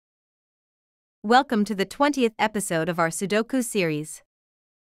Welcome to the 20th episode of our Sudoku series.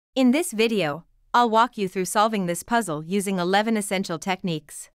 In this video, I'll walk you through solving this puzzle using 11 essential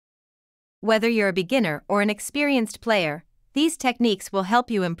techniques. Whether you're a beginner or an experienced player, these techniques will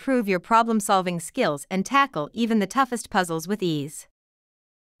help you improve your problem-solving skills and tackle even the toughest puzzles with ease.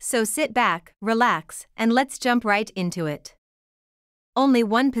 So sit back, relax, and let's jump right into it. Only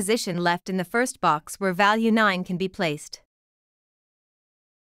one position left in the first box where value 9 can be placed.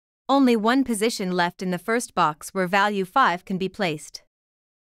 Only one position left in the first box where value 5 can be placed.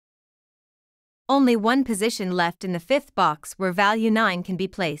 Only one position left in the fifth box where value 9 can be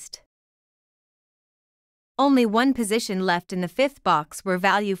placed. Only one position left in the fifth box where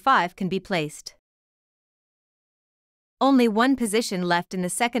value 5 can be placed. Only one position left in the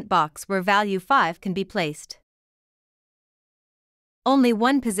second box where value 5 can be placed. Only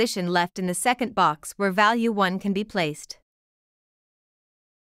one position left in the second box where value 1 can be placed.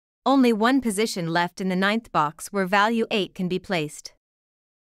 Only one position left in the ninth box where value 8 can be placed.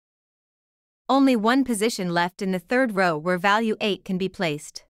 Only one position left in the third row where value 8 can be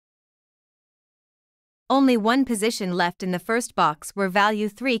placed. Only one position left in the first box where value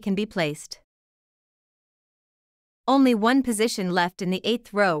 3 can be placed. Only one position left in the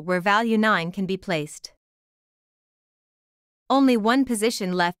eighth row where value 9 can be placed. Only one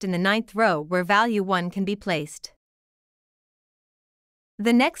position left in the ninth row where value 1 can be placed.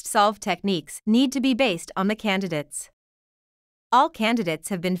 The next solve techniques need to be based on the candidates. All candidates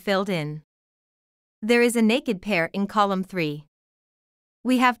have been filled in. There is a naked pair in column 3.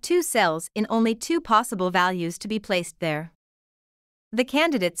 We have two cells in only two possible values to be placed there. The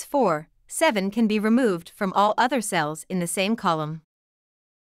candidates 4, 7 can be removed from all other cells in the same column.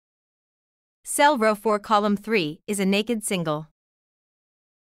 Cell row 4 column 3 is a naked single.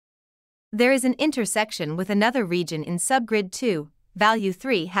 There is an intersection with another region in subgrid 2. Value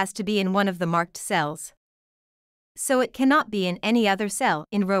 3 has to be in one of the marked cells. So it cannot be in any other cell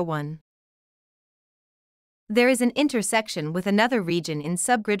in row 1. There is an intersection with another region in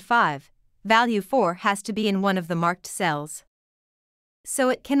subgrid 5. Value 4 has to be in one of the marked cells. So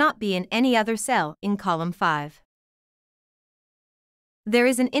it cannot be in any other cell in column 5. There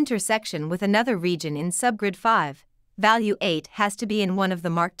is an intersection with another region in subgrid 5. Value 8 has to be in one of the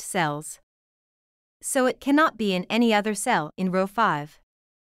marked cells. So it cannot be in any other cell in row 5.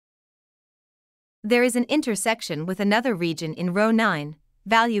 There is an intersection with another region in row 9.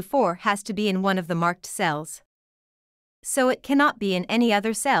 Value 4 has to be in one of the marked cells. So it cannot be in any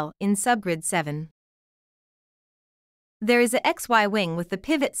other cell in subgrid 7. There is a XY-Wing with the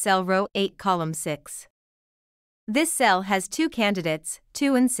pivot cell row 8 column 6. This cell has two candidates,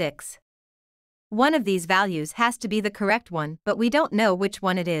 2 and 6. One of these values has to be the correct one, but we don't know which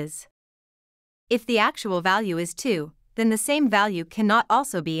one it is. If the actual value is 2, then the same value cannot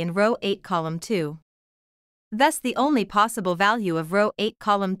also be in row 8 column 2. Thus the only possible value of row 8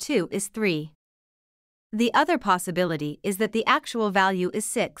 column 2 is 3. The other possibility is that the actual value is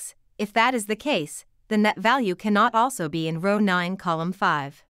 6. If that is the case, then that value cannot also be in row 9 column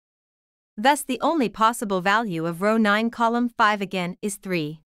 5. Thus the only possible value of row 9 column 5 again is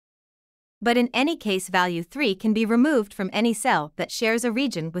 3. But in any case value 3 can be removed from any cell that shares a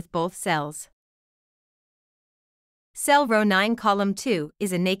region with both cells. Cell row 9 column 2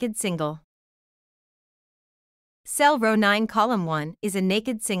 is a naked single. Cell row 9 column 1 is a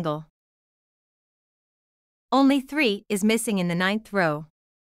naked single. Only 3 is missing in the ninth row.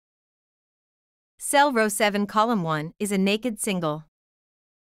 Cell row 7 column 1 is a naked single.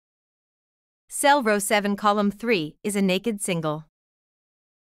 Cell row 7 column 3 is a naked single.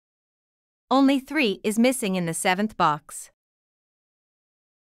 Only 3 is missing in the seventh box.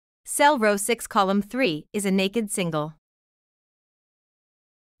 Cell row 6 column 3 is a naked single.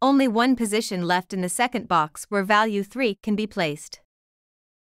 Only one position left in the second box where value 3 can be placed.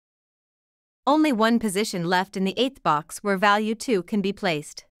 Only one position left in the eighth box where value 2 can be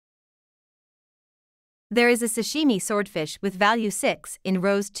placed. There is a sashimi swordfish with value 6 in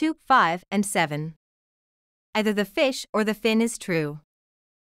rows 2, 5, and 7. Either the fish or the fin is true.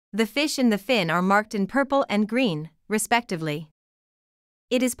 The fish and the fin are marked in purple and green, respectively.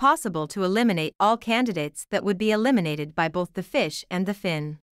 It is possible to eliminate all candidates that would be eliminated by both the fish and the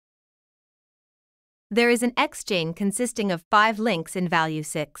fin. There is an X chain consisting of 5 links in value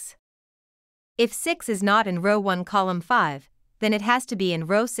 6. If 6 is not in row 1 column 5, then it has to be in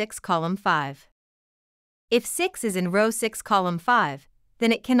row 6 column 5. If 6 is in row 6 column 5,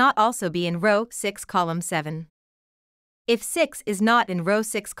 then it cannot also be in row 6 column 7. If 6 is not in row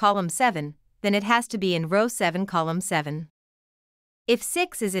 6 column 7, then it has to be in row 7 column 7. If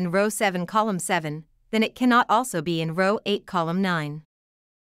 6 is in row 7 column 7, then it cannot also be in row 8 column 9.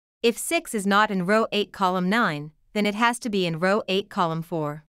 If 6 is not in row 8 column 9, then it has to be in row 8 column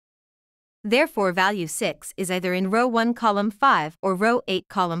 4. Therefore value 6 is either in row 1 column 5 or row 8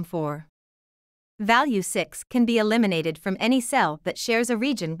 column 4. Value 6 can be eliminated from any cell that shares a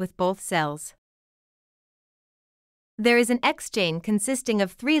region with both cells. There is an X chain consisting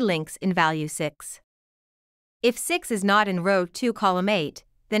of 3 links in value 6. If 6 is not in row 2 column 8,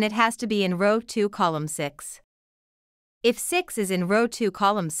 then it has to be in row 2 column 6. If 6 is in row 2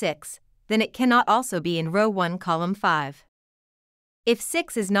 column 6, then it cannot also be in row 1 column 5. If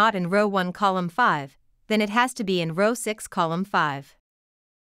 6 is not in row 1 column 5, then it has to be in row 6 column 5.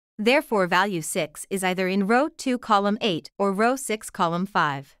 Therefore value 6 is either in row 2 column 8 or row 6 column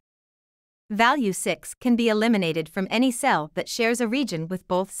 5. Value 6 can be eliminated from any cell that shares a region with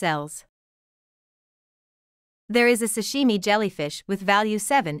both cells. There is a sashimi jellyfish with value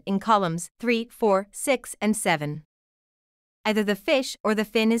 7 in columns 3, 4, 6, and 7. Either the fish or the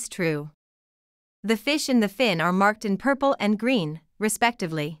fin is true. The fish and the fin are marked in purple and green,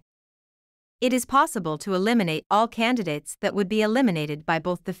 respectively. It is possible to eliminate all candidates that would be eliminated by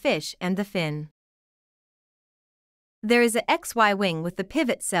both the fish and the fin. There is a XY-Wing with the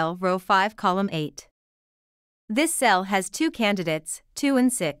pivot cell row 5 column 8. This cell has 2 candidates, 2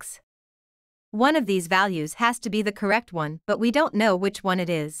 and 6. One of these values has to be the correct one, but we don't know which one it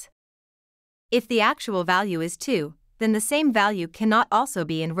is. If the actual value is 2, then the same value cannot also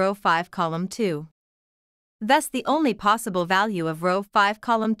be in row 5 column 2. Thus the only possible value of row 5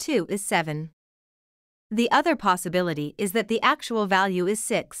 column 2 is 7. The other possibility is that the actual value is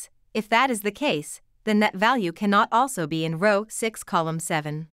 6. If that is the case, then that value cannot also be in row 6 column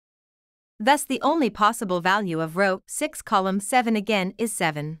 7. Thus the only possible value of row 6 column 7 again is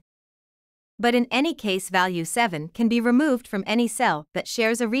 7. But in any case value 7 can be removed from any cell that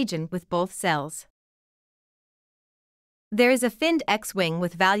shares a region with both cells. There is a finned X-wing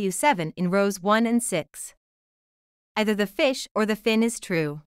with value 7 in rows 1 and 6. Either the fish or the fin is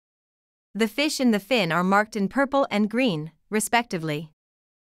true. The fish and the fin are marked in purple and green, respectively.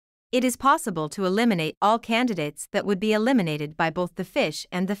 It is possible to eliminate all candidates that would be eliminated by both the fish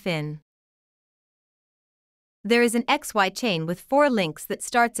and the fin. There is an XY chain with 4 links that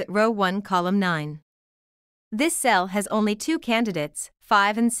starts at row 1 column 9. This cell has only 2 candidates,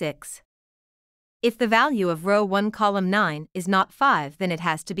 5 and 6. If the value of row 1 column 9 is not 5, then it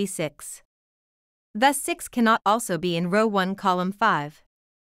has to be 6. Thus 6 cannot also be in row 1 column 5.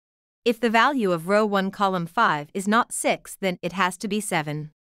 If the value of row 1 column 5 is not 6, then it has to be 7.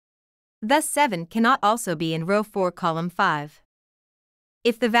 Thus 7 cannot also be in row 4 column 5.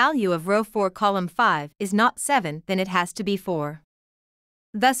 If the value of row 4 column 5 is not 7, then it has to be 4.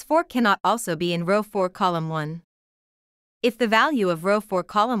 Thus 4 cannot also be in row 4 column 1. If the value of row 4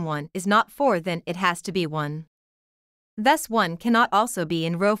 column 1 is not 4, then it has to be 1. Thus 1 cannot also be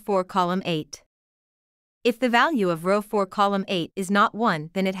in row 4 column 8. If the value of row 4 column 8 is not 1,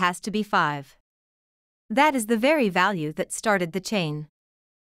 then it has to be 5. That is the very value that started the chain.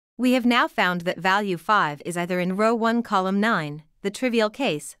 We have now found that value 5 is either in row 1 column 9, the trivial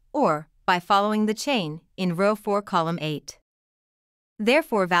case, or, by following the chain, in row 4 column 8.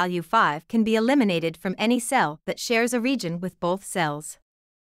 Therefore value 5 can be eliminated from any cell that shares a region with both cells.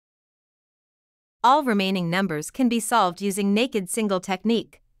 All remaining numbers can be solved using naked single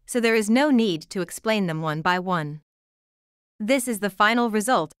technique, so there is no need to explain them one by one. This is the final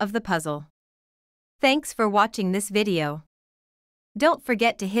result of the puzzle. Thanks for watching this video. Don't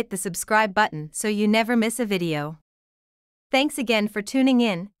forget to hit the subscribe button so you never miss a video. Thanks again for tuning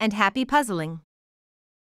in, and happy puzzling!